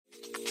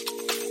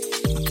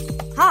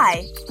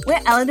Hi,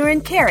 we're Eleanor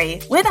and Kerry.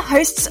 We're the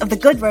hosts of the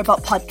Good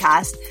Robot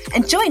podcast,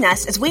 and join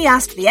us as we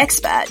ask the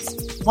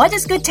experts, what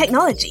is good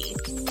technology?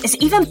 Is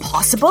it even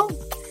possible?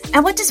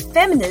 And what does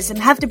feminism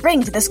have to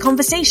bring to this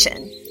conversation?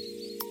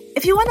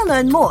 If you want to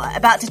learn more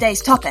about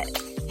today's topic,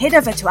 head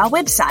over to our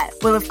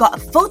website where we've got a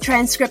full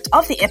transcript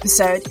of the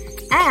episode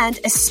and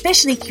a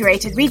specially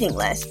curated reading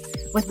list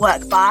with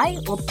work by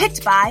or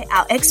picked by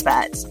our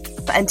experts.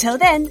 But until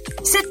then,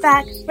 sit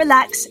back,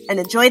 relax, and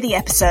enjoy the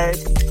episode.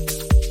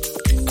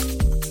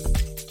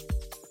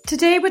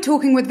 Today we're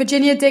talking with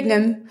Virginia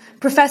Dignum,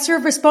 Professor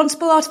of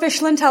Responsible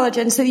Artificial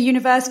Intelligence at the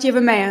University of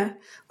Umeå,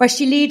 where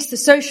she leads the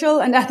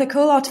Social and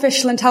Ethical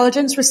Artificial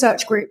Intelligence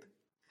Research Group.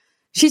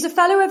 She's a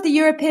Fellow of the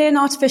European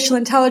Artificial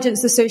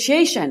Intelligence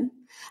Association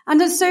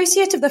and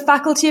Associate of the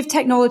Faculty of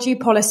Technology,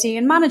 Policy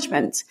and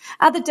Management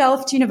at the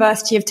Delft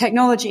University of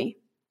Technology.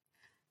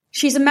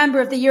 She's a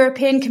member of the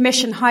European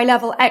Commission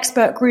High-Level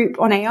Expert Group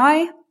on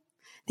AI,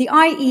 the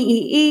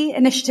IEEE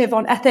Initiative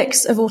on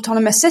Ethics of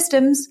Autonomous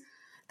Systems,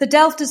 the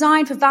Delft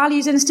Design for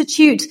Values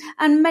Institute,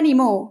 and many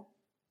more.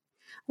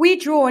 We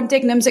draw on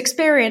Dignum's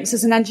experience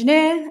as an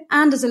engineer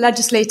and as a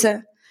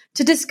legislator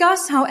to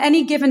discuss how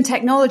any given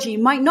technology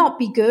might not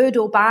be good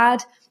or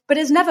bad, but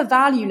is never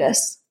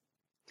valueless,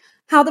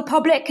 how the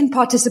public can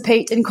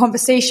participate in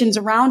conversations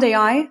around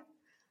AI,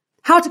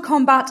 how to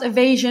combat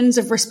evasions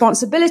of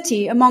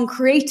responsibility among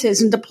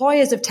creators and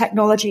deployers of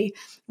technology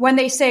when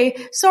they say,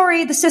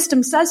 sorry, the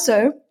system says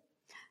so,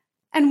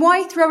 and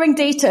why throwing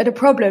data at a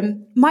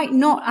problem might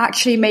not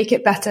actually make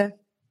it better.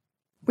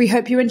 We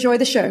hope you enjoy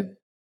the show.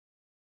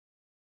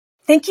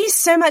 Thank you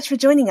so much for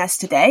joining us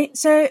today.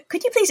 So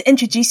could you please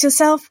introduce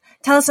yourself,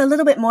 tell us a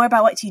little bit more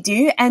about what you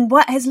do, and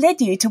what has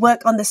led you to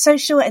work on the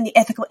social and the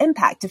ethical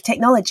impact of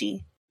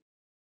technology?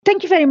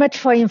 Thank you very much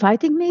for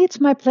inviting me. It's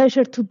my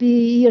pleasure to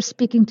be here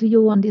speaking to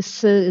you on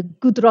this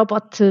Good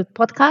Robot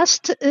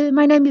podcast.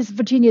 My name is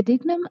Virginia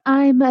Dignum.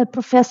 I'm a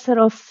professor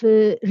of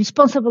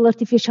responsible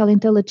artificial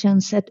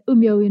intelligence at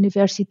Umeå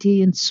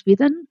University in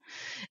Sweden.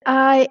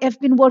 I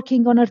have been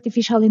working on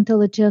artificial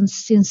intelligence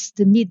since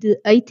the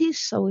mid-80s,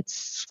 so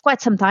it's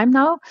quite some time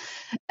now.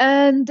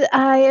 And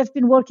I have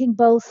been working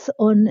both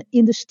on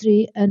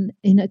industry and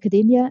in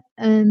academia.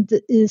 And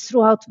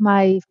throughout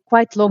my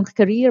quite long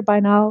career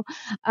by now,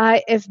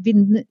 I have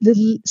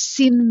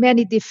seen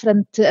many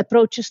different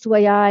approaches to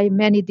AI,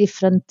 many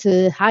different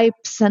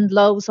hypes and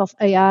lows of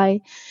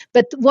AI.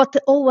 But what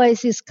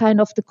always is kind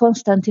of the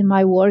constant in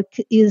my work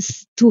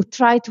is to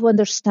try to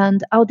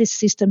understand how these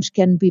systems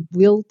can be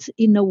built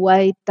in a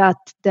way that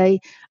they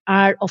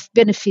are of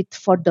benefit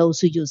for those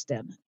who use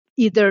them,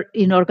 either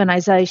in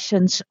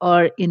organizations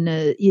or in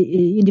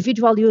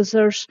individual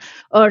users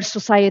or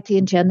society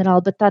in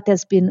general, but that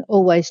has been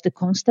always the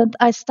constant.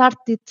 I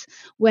started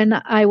when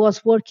I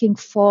was working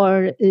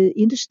for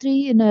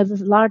industry in a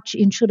large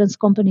insurance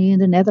company in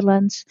the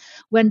Netherlands,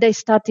 when they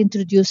started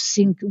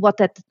introducing what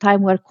at the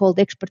time were called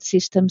expert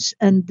systems,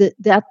 and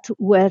that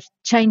were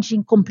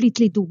changing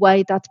completely the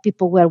way that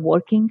people were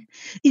working.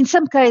 In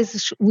some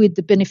cases with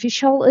the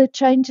beneficial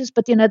changes,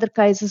 but in other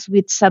cases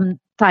with some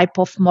type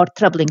of more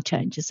troubling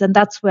changes. And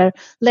that's where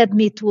led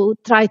me to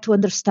try to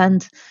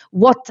understand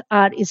what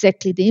are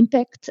exactly the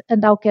impact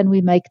and how can we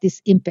make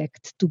this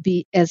impact to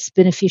be as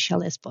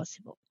beneficial as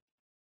possible.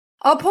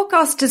 Our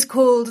podcast is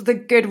called The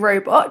Good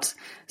Robot,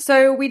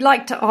 so we'd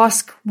like to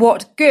ask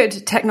what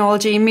good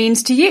technology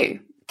means to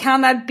you.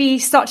 Can there be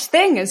such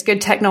thing as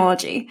good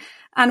technology?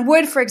 And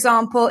would, for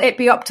example, it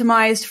be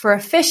optimized for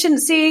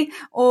efficiency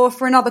or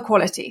for another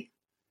quality?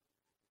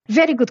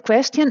 Very good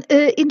question.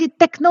 Indeed,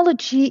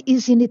 technology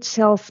is in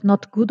itself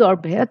not good or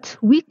bad.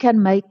 We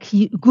can make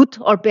good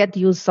or bad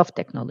use of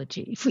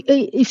technology.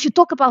 If you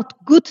talk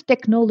about good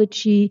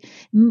technology,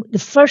 the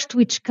first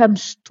which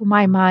comes to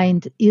my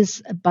mind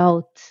is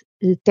about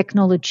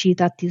technology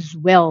that is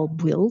well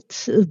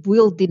built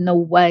in a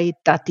way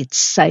that it's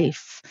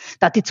safe,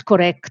 that it's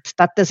correct,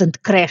 that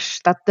doesn't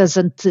crash, that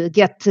doesn't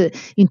get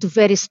into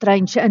very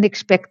strange,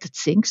 unexpected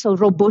things. So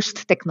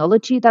robust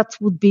technology, that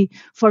would be,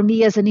 for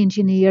me as an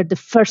engineer, the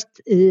first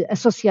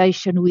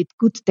association with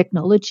good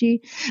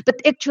technology. But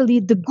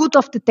actually, the good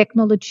of the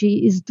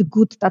technology is the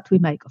good that we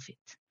make of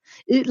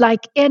it.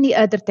 Like any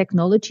other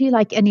technology,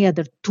 like any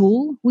other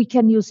tool, we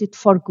can use it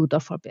for good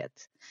or for bad.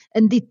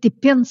 And it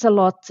depends a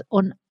lot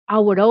on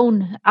our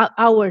own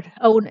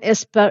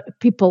as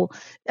people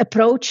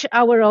approach,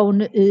 our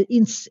own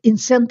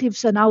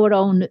incentives and our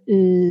own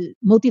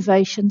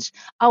motivations,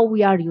 how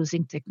we are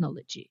using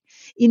technology.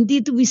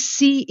 Indeed, we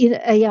see in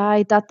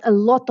AI that a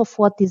lot of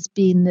what is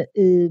being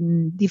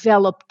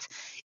developed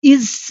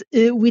is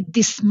with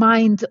this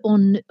mind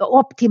on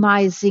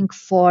optimizing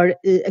for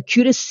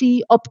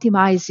accuracy,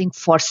 optimizing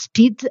for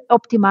speed,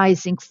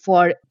 optimizing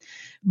for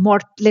more,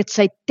 let's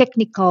say,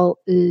 technical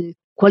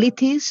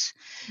qualities,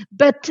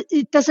 but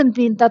it doesn't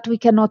mean that we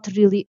cannot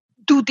really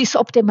do this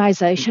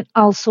optimization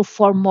also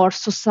for more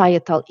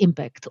societal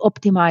impact,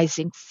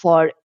 optimizing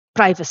for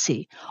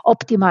privacy,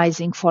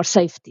 optimizing for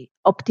safety,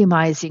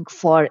 optimizing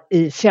for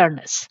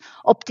fairness,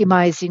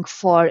 optimizing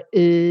for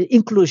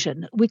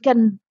inclusion. We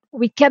can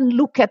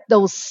look at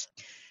those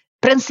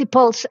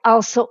principles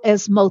also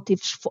as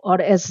motives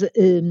or as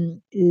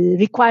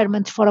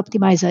requirements for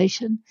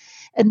optimization.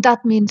 And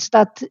that means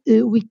that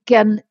we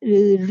can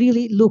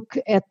really look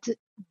at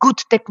good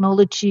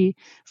technology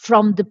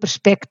from the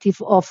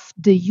perspective of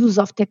the use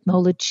of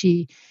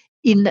technology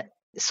in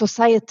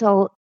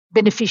societal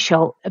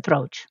beneficial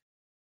approach.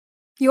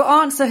 Your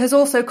answer has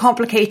also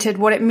complicated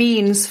what it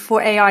means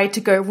for AI to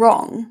go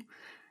wrong.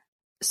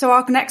 So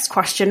our next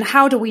question,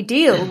 how do we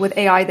deal with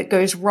AI that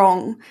goes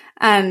wrong?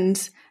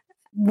 And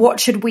what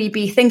should we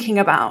be thinking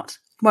about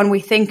when we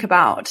think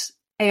about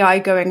AI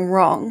going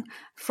wrong?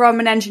 From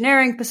an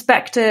engineering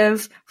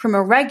perspective, from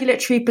a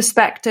regulatory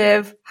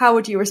perspective, how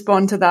would you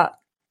respond to that?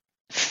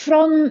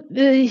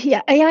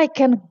 AI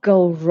can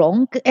go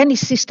wrong. Any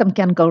system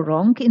can go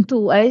wrong in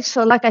two ways.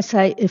 So like I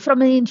say,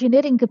 from an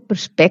engineering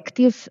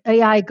perspective,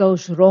 AI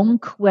goes wrong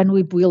when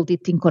we build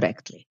it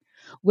incorrectly,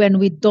 when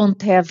we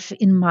don't have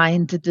in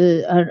mind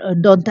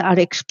are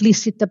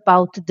explicit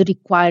about the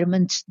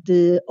requirements,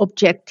 the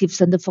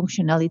objectives and the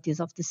functionalities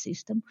of the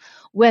system,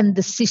 when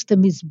the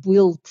system is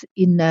built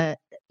in an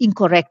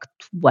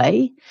incorrect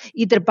way,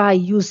 either by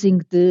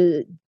using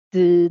the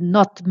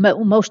not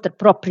most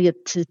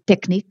appropriate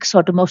techniques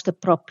or the most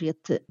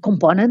appropriate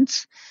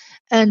components.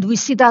 And we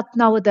see that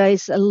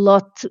nowadays a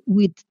lot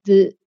with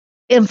the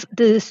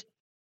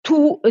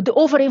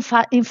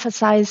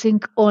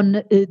overemphasizing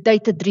on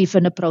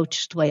data-driven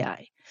approaches to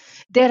AI.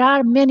 There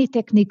are many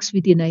techniques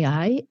within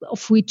AI,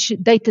 of which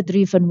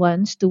data-driven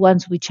ones, the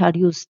ones which are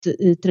used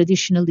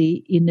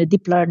traditionally in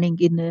deep learning,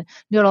 in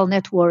neural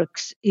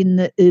networks,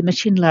 in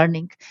machine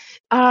learning,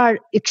 are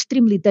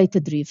extremely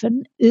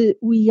data-driven.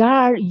 We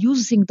are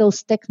using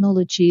those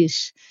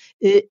technologies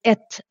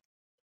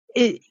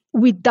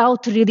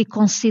without really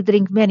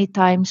considering many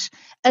times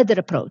other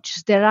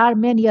approaches. There are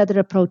many other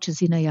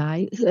approaches in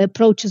AI,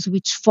 approaches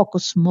which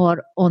focus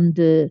more on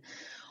the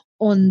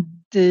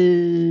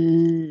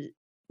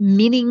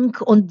meaning,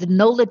 on the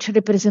knowledge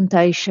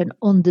representation,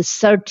 on the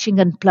searching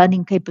and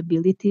planning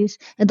capabilities.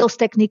 And those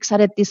techniques are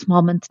at this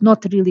moment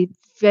not really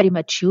very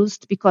much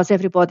used, because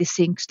everybody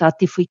thinks that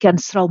if we can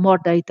throw more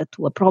data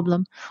to a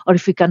problem, or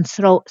if we can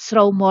throw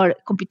more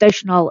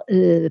computational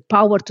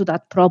power to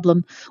that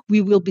problem,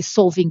 we will be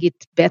solving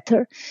it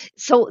better.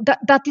 So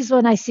that is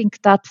when I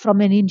think that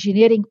from an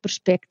engineering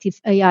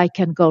perspective, AI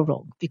can go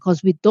wrong,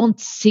 because we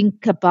don't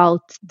think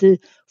about the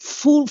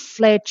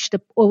full-fledged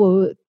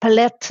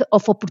palette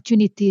of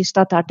opportunities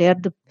that are there,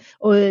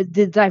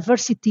 the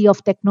diversity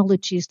of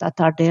technologies that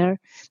are there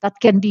that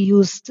can be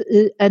used,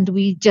 and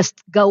we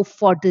just go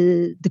for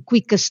the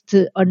quickest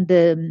and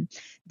the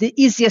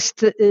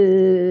easiest,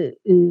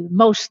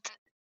 most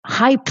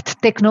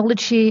hyped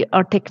technology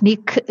or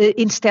technique,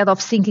 instead of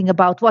thinking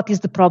about what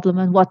is the problem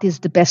and what is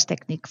the best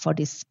technique for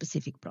this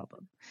specific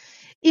problem.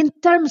 In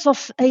terms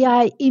of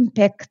AI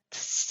impact,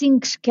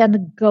 things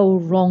can go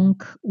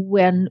wrong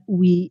when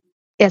we,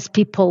 as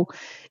people,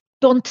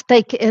 don't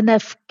take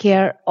enough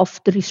care of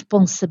the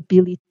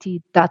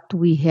responsibility that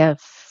we have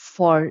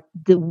for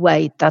the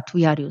way that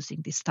we are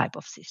using this type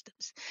of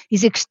systems.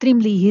 It's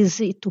extremely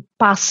easy to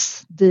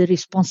pass the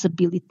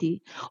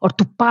responsibility or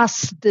to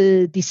pass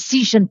the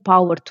decision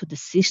power to the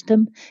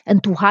system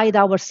and to hide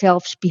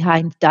ourselves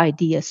behind the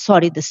idea,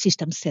 sorry, the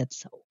system said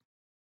so.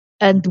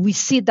 And we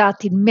see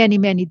that in many,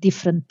 many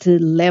different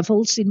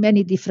levels, in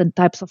many different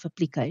types of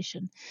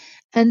application.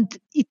 And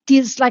it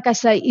is, like I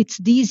say, it's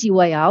the easy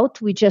way out.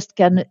 We just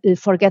can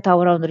forget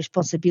our own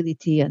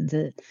responsibility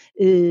and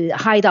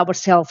hide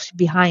ourselves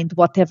behind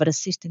whatever a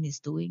system is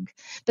doing.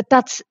 But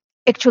that's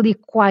actually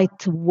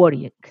quite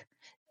worrying.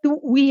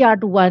 We are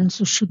the ones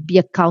who should be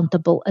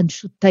accountable and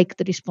should take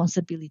the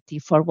responsibility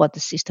for what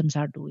the systems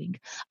are doing.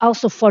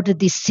 Also for the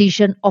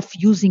decision of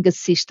using a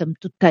system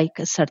to take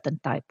a certain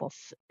type of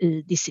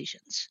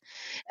decisions.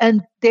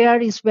 And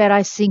there is where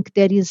I think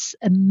there is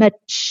a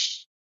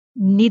much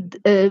needed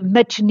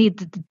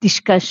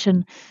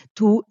discussion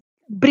to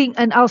bring,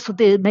 and also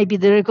maybe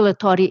the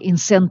regulatory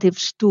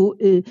incentives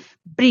to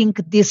bring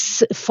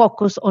this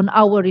focus on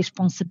our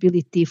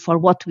responsibility for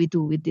what we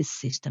do with these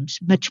systems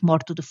much more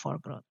to the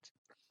foreground.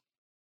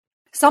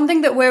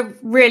 Something that we're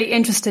really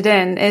interested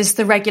in is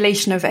the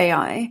regulation of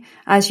AI,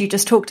 as you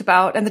just talked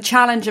about, and the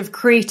challenge of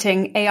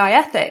creating AI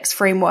ethics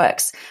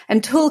frameworks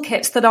and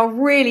toolkits that are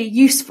really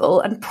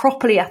useful and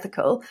properly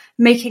ethical,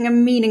 making a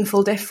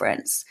meaningful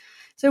difference.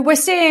 So we're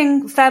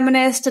seeing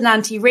feminist and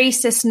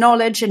anti-racist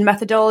knowledge and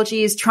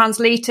methodologies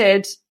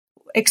translated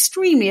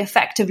extremely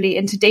effectively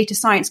into data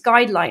science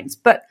guidelines,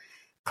 but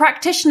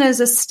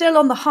practitioners are still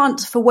on the hunt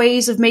for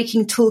ways of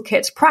making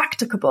toolkits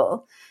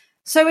practicable.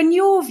 So in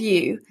your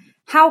view,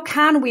 how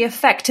can we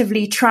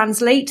effectively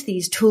translate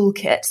these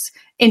toolkits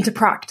into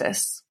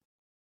practice?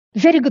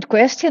 Very good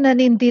question.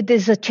 And indeed,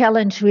 is a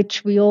challenge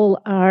which we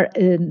all are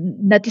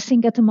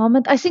noticing at the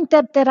moment. I think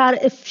that there are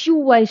a few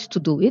ways to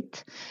do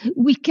it.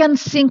 We can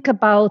think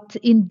about,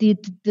 indeed,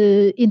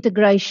 the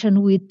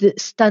integration with the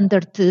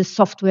standard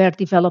software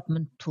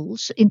development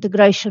tools,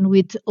 integration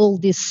with all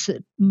these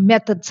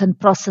methods and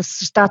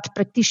processes that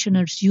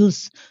practitioners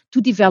use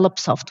to develop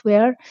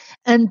software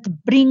and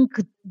bring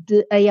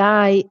the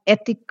AI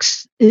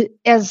ethics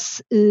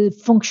as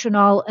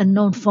functional and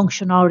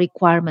non-functional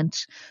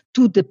requirements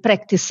to the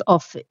practice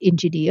of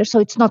engineers. So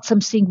it's not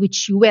something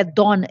which you add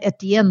on at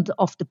the end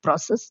of the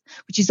process,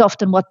 which is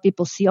often what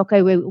people see.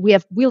 Okay, we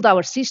have built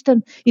our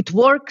system, it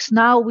works,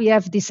 now we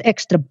have this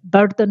extra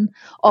burden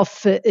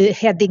of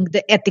adding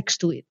the ethics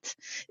to it.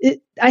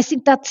 I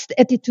think that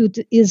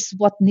attitude is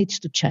what needs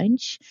to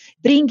change.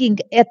 Bringing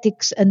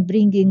ethics and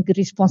bringing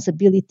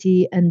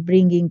responsibility and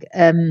bringing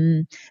a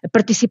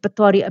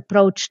participatory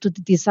approach to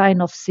the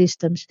design of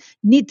systems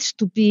needs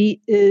to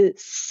be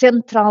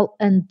central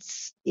and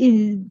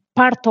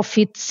part of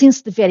it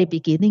since the very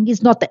beginning.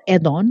 Is not an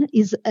add-on,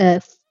 is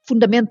a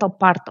fundamental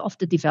part of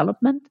the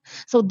development.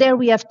 So there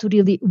we have to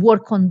really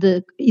work on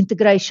the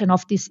integration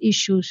of these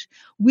issues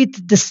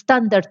with the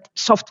standard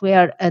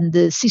software and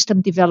the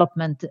system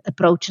development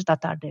approaches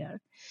that are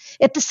there.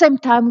 At the same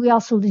time, we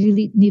also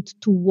really need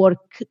to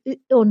work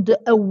on the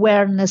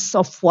awareness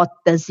of what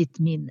does it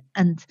mean,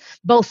 and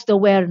both the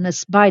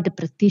awareness by the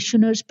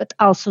practitioners, but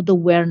also the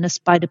awareness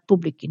by the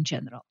public in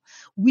general.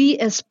 We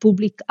as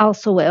public,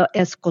 also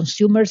as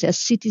consumers, as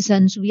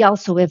citizens, we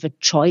also have a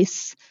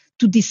choice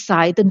to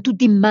decide and to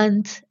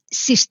demand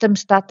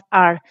systems that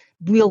are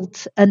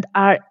built and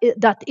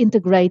that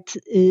integrate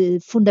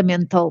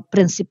fundamental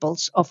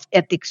principles of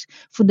ethics,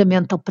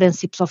 fundamental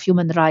principles of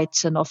human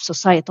rights and of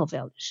societal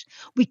values.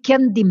 We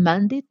can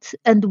demand it,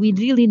 and we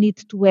really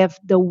need to have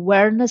the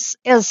awareness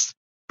as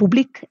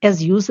public,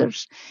 as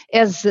users,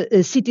 as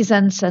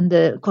citizens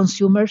and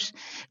consumers.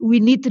 We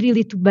need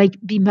really to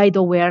be made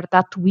aware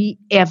that we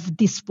have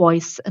this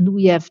voice and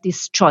we have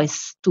this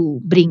choice to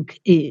bring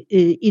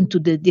into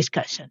the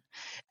discussion.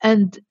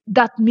 And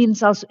that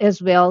means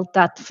as well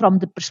that from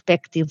the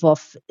perspective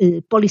of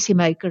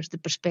policymakers, the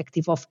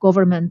perspective of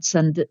governments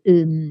and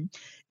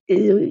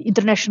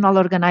international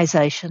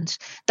organizations,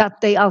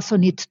 that they also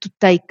need to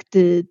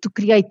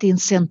create the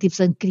incentives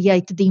and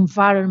create the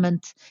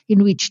environment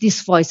in which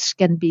this voice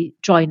can be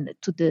joined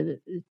to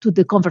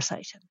the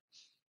conversation.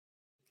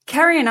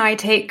 Kerry and I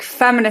take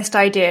feminist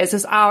ideas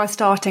as our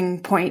starting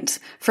point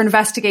for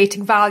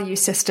investigating value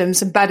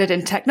systems embedded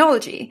in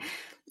technology.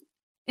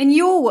 In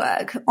your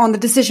work on the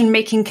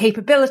decision-making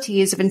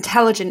capabilities of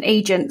intelligent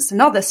agents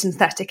and other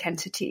synthetic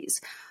entities,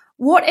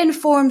 what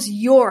informs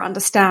your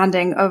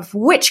understanding of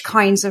which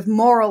kinds of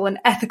moral and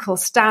ethical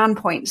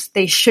standpoints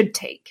they should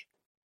take?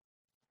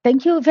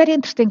 Thank you. Very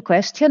interesting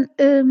question.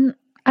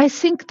 I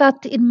think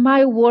that in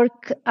my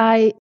work,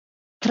 I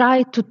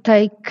try to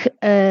take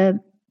a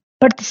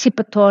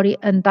participatory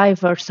and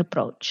diverse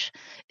approach.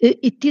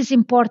 It is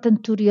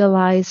important to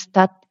realize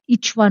that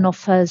each one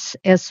of us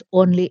has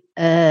only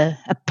a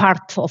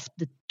part of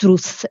the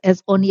truth,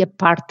 as only a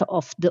part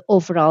of the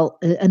overall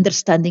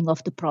understanding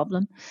of the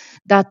problem,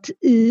 that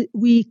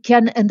we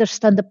can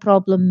understand the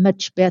problem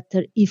much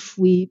better if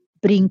we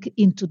bring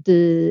into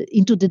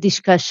the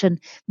discussion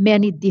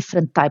many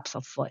different types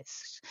of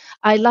voices.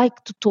 I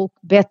like to talk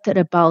better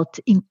about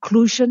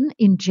inclusion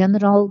in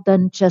general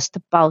than just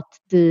about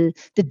the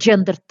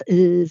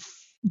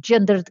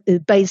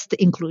gender-based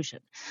inclusion.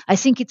 I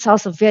think it's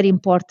also very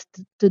important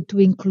to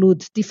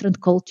include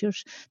different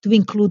cultures, to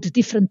include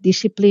different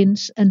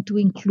disciplines, and to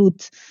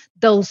include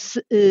those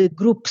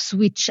groups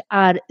which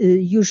are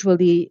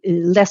usually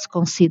less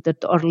considered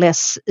or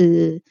less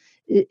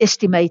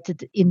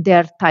estimated in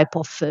their type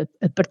of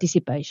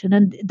participation.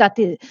 And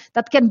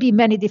that can be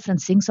many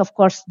different things. Of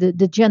course,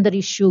 the gender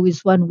issue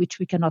is one which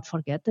we cannot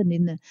forget. And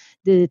in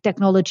the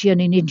technology and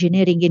in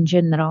engineering in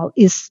general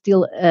is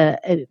still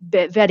a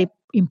very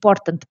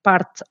important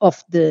part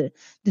of the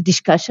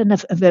discussion,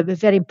 a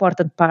very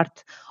important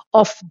part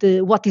of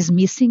what is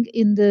missing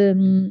in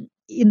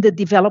the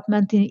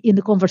development, in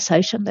the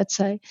conversation, let's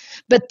say.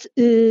 But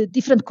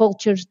different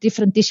cultures,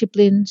 different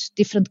disciplines,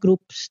 different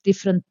groups,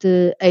 different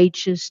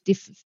ages,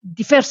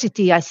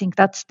 diversity, I think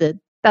that's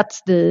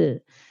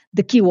the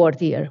key word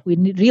here. We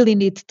really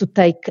need to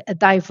take a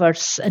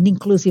diverse and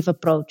inclusive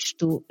approach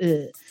to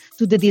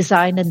the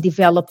design and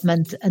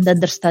development and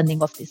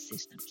understanding of these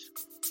systems.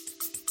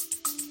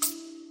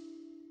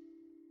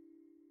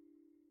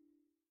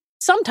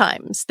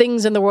 Sometimes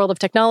things in the world of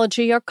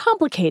technology are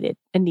complicated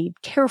and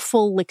need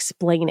careful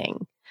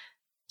explaining.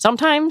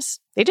 Sometimes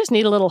they just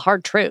need a little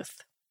hard truth.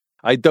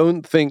 I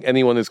don't think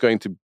anyone is going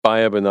to buy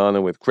a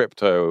banana with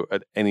crypto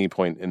at any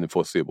point in the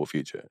foreseeable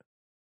future.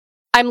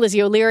 I'm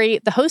Lizzie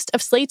O'Leary, the host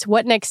of Slate's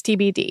What Next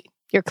TBD,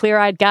 your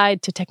clear-eyed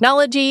guide to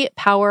technology,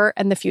 power,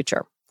 and the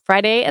future.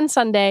 Friday and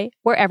Sunday,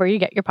 wherever you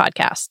get your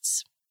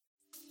podcasts.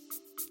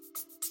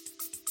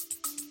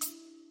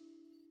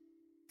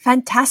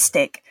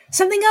 Fantastic.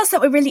 Something else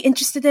that we're really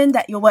interested in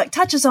that your work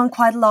touches on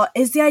quite a lot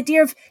is the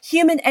idea of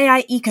human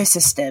AI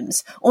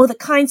ecosystems, or the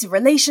kinds of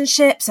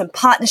relationships and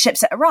partnerships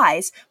that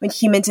arise when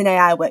humans and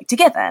AI work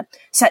together,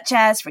 such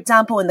as, for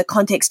example, in the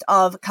context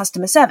of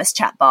customer service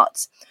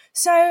chatbots.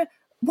 So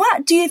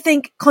what do you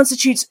think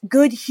constitutes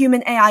good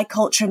human AI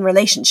culture and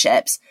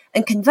relationships?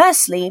 And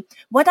conversely,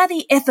 what are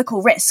the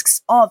ethical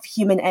risks of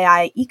human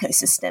AI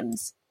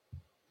ecosystems?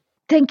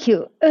 Thank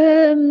you.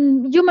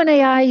 Human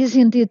AI is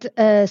indeed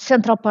a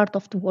central part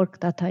of the work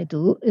that I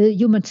do.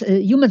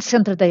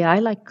 Human-centered AI,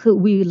 like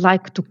we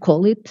like to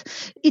call it.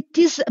 It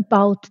is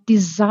about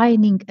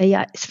designing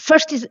AI.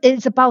 First,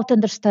 it's about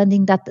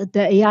understanding that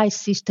the AI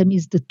system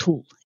is the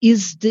tool,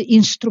 is the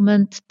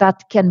instrument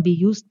that can be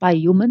used by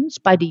humans,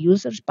 by the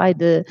users, by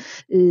the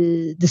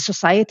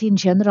society in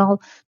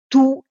general,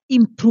 to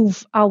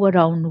improve our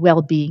own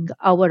well-being,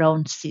 our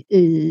own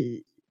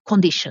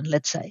condition,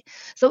 let's say.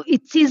 So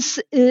it is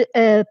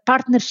a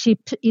partnership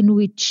in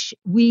which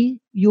we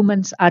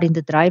humans are in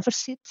the driver's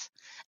seat,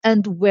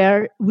 and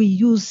where we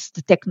use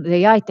the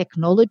AI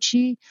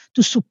technology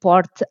to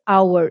support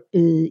our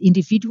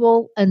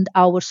individual and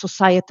our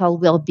societal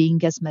well-being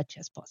as much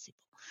as possible.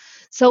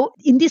 So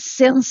in this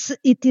sense,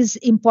 it is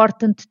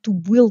important to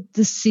build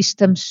the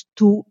systems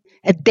to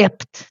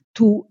adapt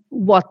to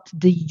what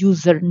the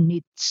user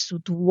needs,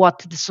 to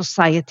what the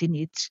society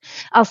needs.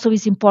 Also,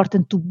 it's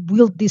important to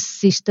build these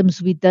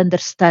systems with the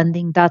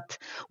understanding that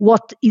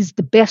what is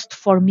the best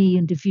for me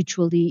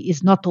individually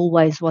is not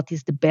always what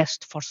is the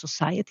best for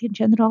society in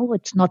general.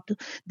 It's not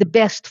the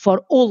best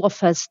for all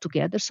of us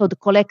together. So the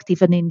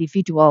collective and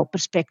individual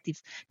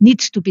perspective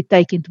needs to be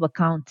taken into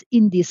account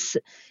in this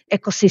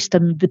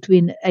ecosystem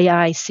between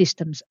AI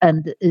systems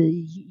and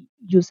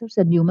users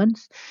and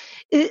humans.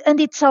 And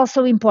it's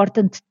also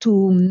important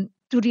to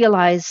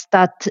realize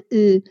that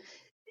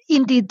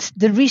indeed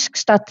the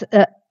risks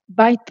that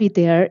might be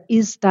there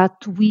is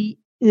that we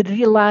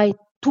rely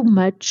too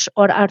much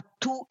or are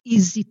too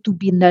easy to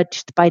be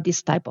nudged by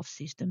this type of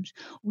systems.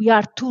 We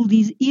are too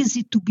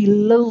easy to be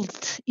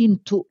lulled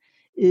into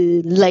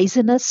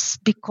laziness,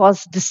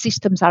 because the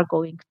systems are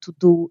going to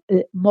do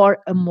more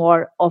and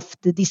more of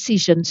the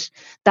decisions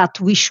that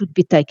we should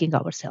be taking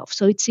ourselves.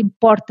 So it's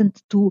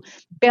important to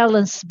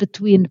balance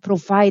between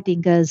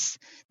providing us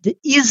the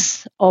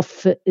ease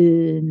of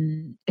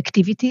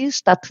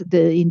activities that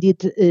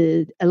indeed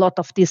a lot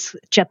of these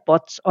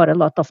chatbots or a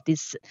lot of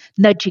these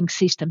nudging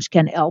systems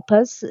can help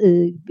us,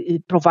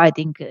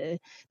 providing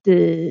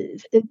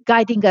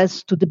guiding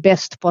us to the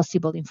best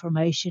possible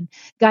information,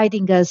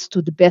 guiding us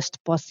to the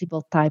best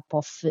possible type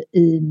of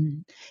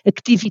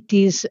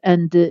activities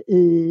and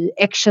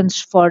actions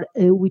for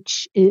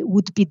which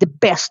would be the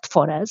best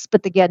for us.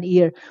 But again,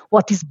 here,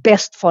 what is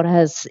best for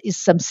us is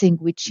something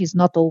which is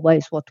not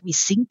always what we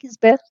think is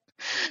best.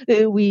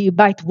 We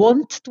might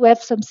want to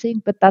have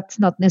something, but that's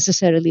not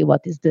necessarily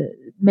what is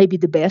maybe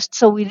the best.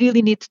 So we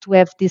really need to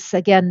have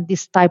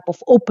this type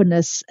of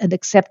openness and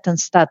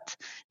acceptance that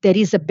there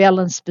is a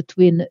balance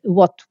between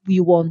what we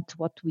want,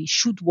 what we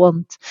should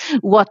want,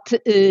 what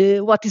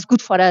is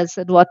good for us,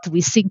 and what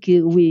we think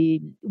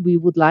we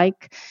would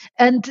like.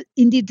 And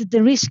indeed,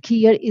 the risk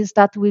here is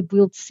that we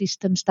build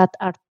systems that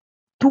are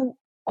too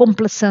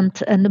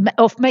complacent and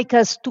make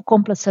us too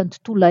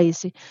complacent, too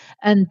lazy,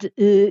 and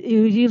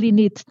you really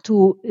need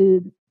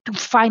to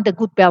find a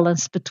good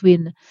balance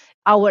between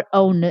our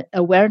own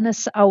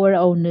awareness, our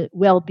own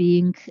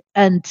well-being,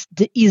 and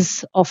the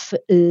ease of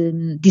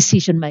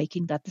decision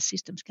making that the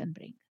systems can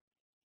bring.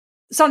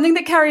 Something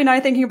that Carrie and I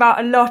are thinking about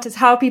a lot is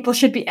how people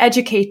should be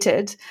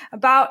educated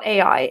about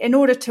AI in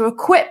order to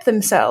equip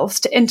themselves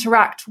to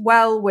interact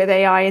well with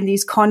AI in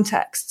these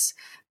contexts,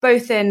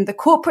 both in the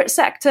corporate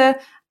sector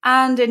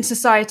and in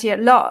society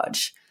at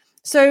large.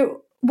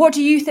 So what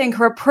do you think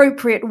are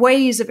appropriate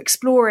ways of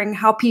exploring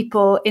how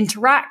people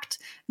interact,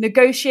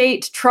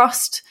 negotiate,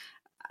 trust,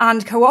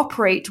 and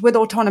cooperate with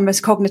autonomous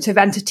cognitive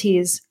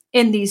entities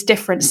in these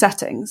different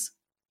settings?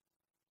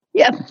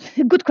 Yeah,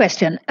 good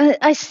question.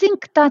 I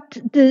think that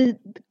the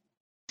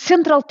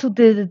central to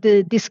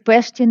this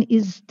question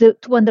is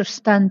to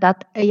understand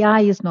that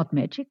AI is not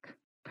magic.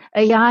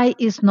 AI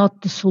is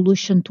not the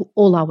solution to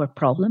all our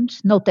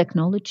problems. No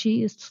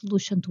technology is the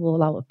solution to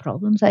all our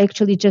problems. I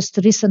actually just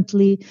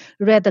recently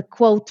read a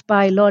quote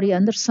by Laurie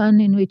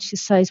Anderson in which she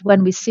says,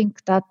 when we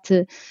think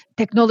that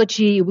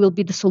technology will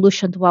be the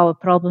solution to our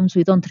problems,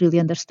 we don't really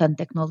understand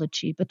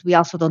technology, but we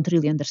also don't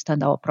really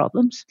understand our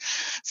problems.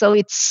 So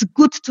it's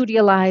good to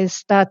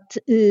realize that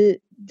the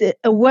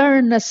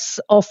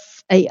awareness of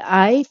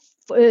AI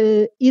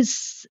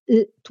is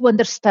to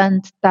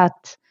understand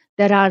that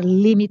there are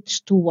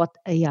limits to what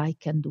AI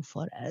can do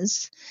for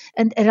us.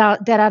 And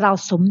there are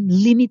also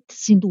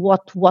limits in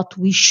what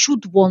we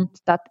should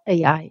want that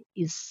AI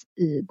is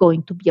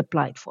going to be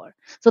applied for.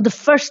 So the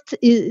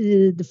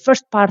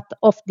first part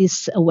of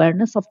this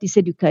awareness, of this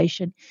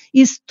education,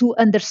 is to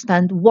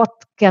understand what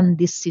can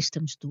these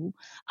systems do?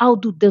 How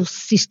do those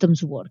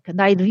systems work?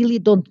 And I really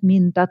don't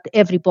mean that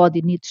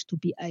everybody needs to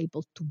be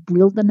able to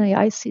build an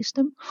AI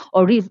system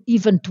or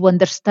even to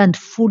understand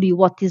fully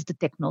what is the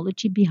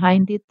technology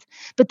behind it.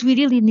 But we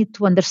really need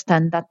to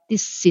understand that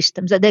these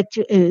systems, that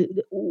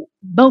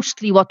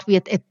mostly what we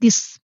at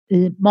this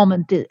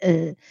moment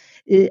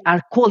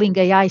are calling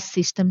AI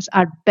systems,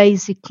 are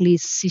basically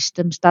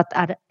systems that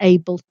are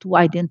able to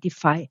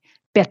identify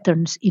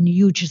patterns in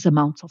huge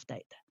amounts of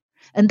data.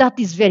 And that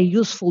is very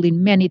useful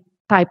in many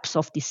types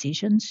of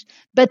decisions,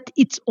 but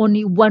it's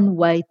only one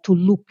way to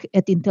look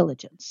at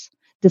intelligence.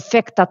 The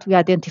fact that we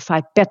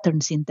identify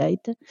patterns in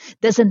data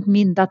doesn't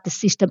mean that the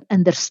system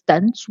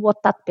understands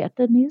what that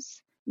pattern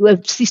is. A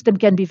system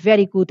can be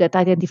very good at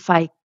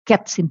identifying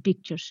cats in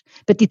pictures,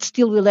 but it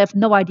still will have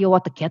no idea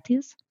what a cat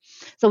is.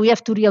 So we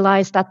have to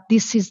realize that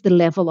this is the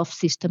level of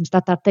systems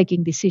that are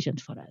taking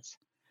decisions for us.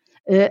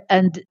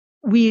 And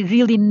we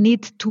really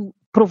need to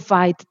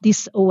provide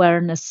this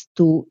awareness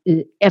to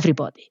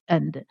everybody,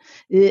 and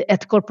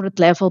at corporate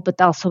level, but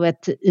also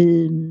at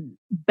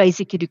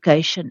basic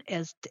education,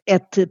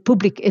 at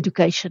public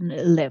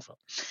education level.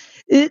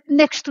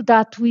 Next to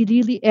that, we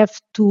really have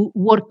to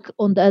work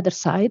on the other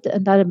side,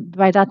 and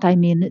by that I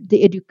mean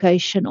the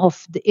education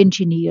of the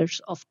engineers,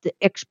 of the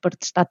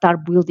experts that are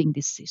building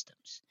these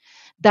systems.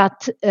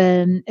 That,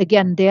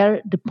 again, there,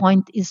 the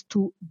point is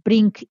to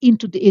bring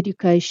into the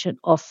education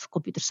of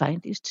computer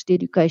scientists, the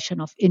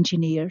education of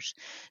engineers,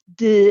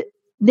 the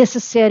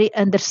necessary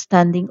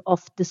understanding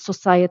of the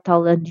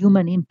societal and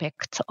human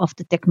impact of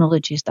the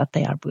technologies that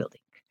they are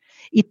building.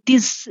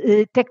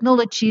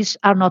 Technologies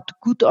are not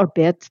good or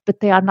bad, but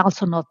they are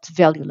also not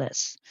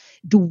valueless.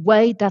 The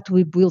way that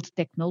we build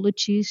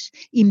technologies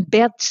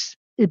embeds,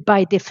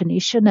 by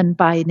definition and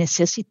by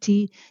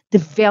necessity, the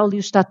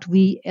values that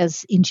we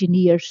as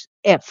engineers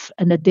have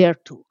and adhere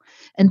to.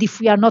 And if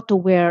we are not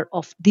aware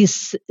of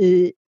this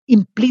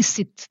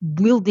implicit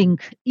building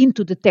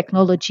into the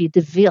technology,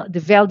 the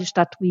values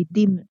that we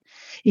deem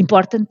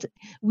important,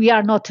 we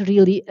are not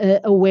really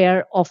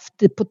aware of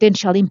the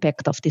potential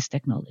impact of this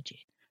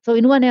technology. So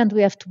in one end,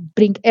 we have to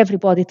bring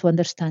everybody to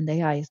understand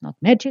AI is not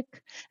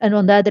magic. And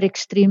on the other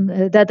extreme,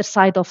 the other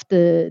side of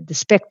the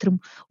spectrum,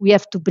 we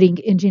have to bring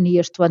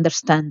engineers to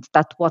understand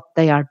that what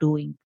they are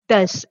doing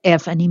does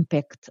have an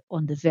impact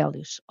on the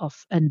values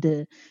of and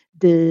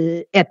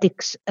the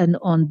ethics and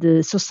on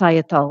the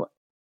societal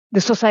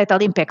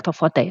impact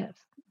of what they have,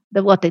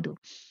 what they do.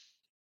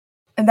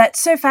 And that's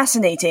so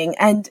fascinating.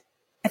 And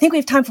I think we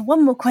have time for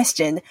one more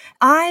question.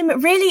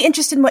 I'm really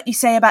interested in what you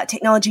say about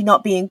technology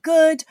not being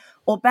good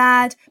or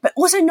bad, but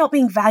also not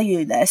being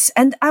valueless.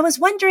 And I was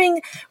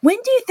wondering, when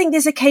do you think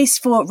there's a case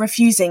for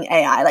refusing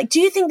AI? Like, do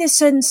you think there's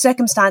certain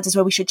circumstances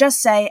where we should just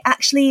say,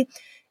 actually,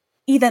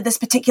 either this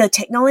particular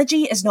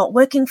technology is not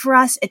working for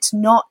us, it's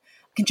not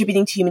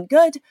contributing to human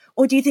good,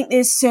 or do you think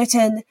there's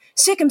certain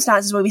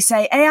circumstances where we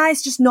say AI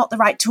is just not the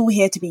right tool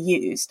here to be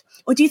used?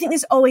 Or do you think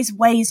there's always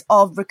ways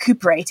of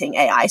recuperating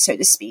AI, so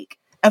to speak,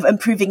 of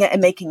improving it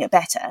and making it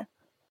better?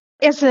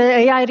 As an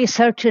AI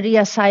researcher,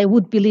 yes, I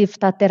would believe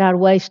that there are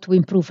ways to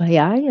improve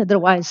AI.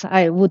 Otherwise,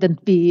 I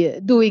wouldn't be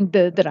doing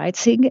the right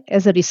thing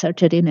as a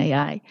researcher in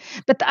AI.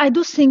 But I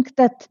do think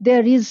that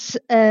there is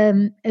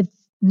a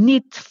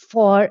need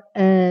for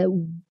a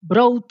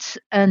broad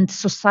and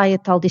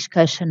societal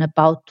discussion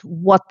about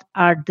what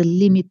are the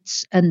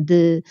limits and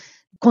the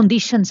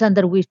conditions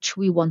under which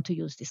we want to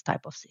use this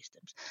type of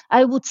systems.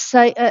 I would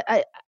say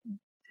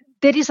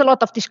there is a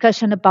lot of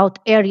discussion about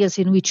areas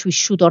in which we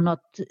should or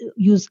not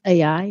use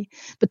AI.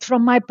 But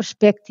from my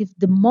perspective,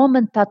 the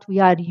moment that we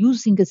are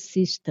using a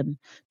system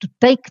to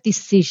take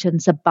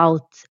decisions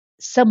about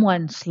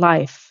someone's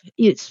life,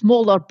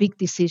 small or big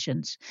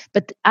decisions,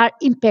 but are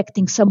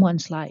impacting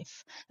someone's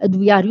life, and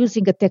we are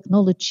using a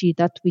technology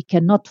that we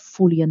cannot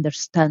fully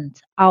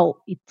understand how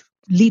it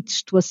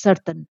leads to a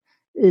certain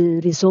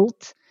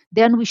result,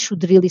 then we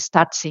should really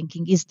start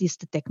thinking, is this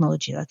the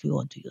technology that we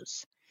want to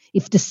use?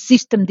 If the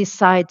system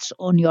decides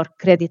on your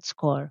credit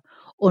score,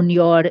 on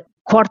your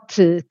court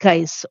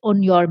case,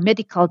 on your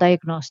medical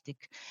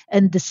diagnostic,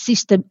 and the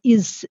system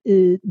is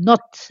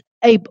not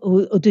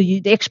able,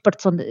 the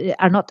experts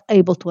are not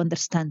able to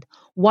understand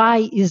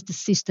why is the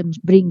system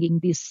bringing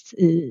this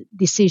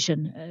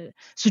decision,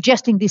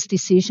 suggesting this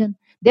decision,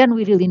 then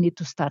we really need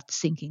to start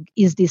thinking,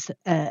 is this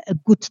a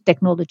good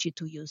technology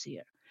to use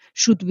here?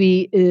 Should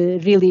we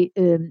really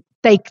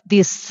take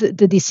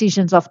the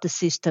decisions of the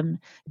system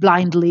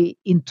blindly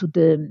into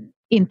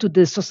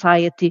the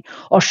society,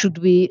 or should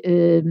we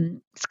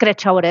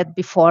scratch our head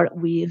before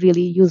we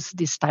really use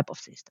this type of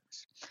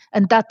systems?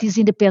 And that is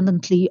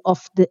independently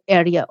of the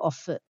area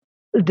of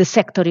the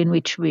sector in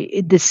which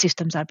the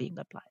systems are being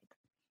applied.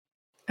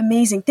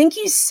 Amazing. Thank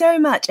you so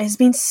much. It has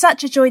been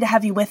such a joy to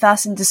have you with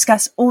us and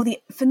discuss all the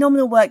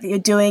phenomenal work that you're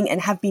doing and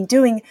have been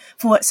doing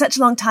for such a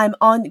long time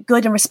on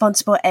good and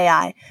responsible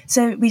AI.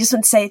 So we just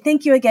want to say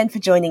thank you again for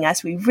joining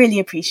us. We really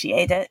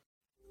appreciate it.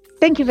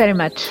 Thank you very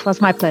much. It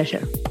was my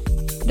pleasure.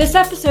 This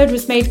episode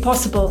was made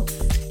possible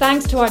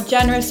thanks to our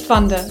generous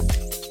funder,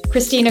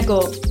 Christina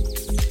Gould.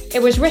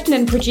 It was written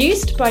and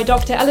produced by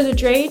Dr. Eleanor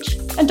Drage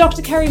and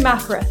Dr. Kerry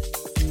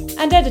Mathrath,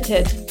 and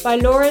edited by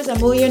Laura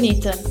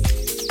Zamulionita.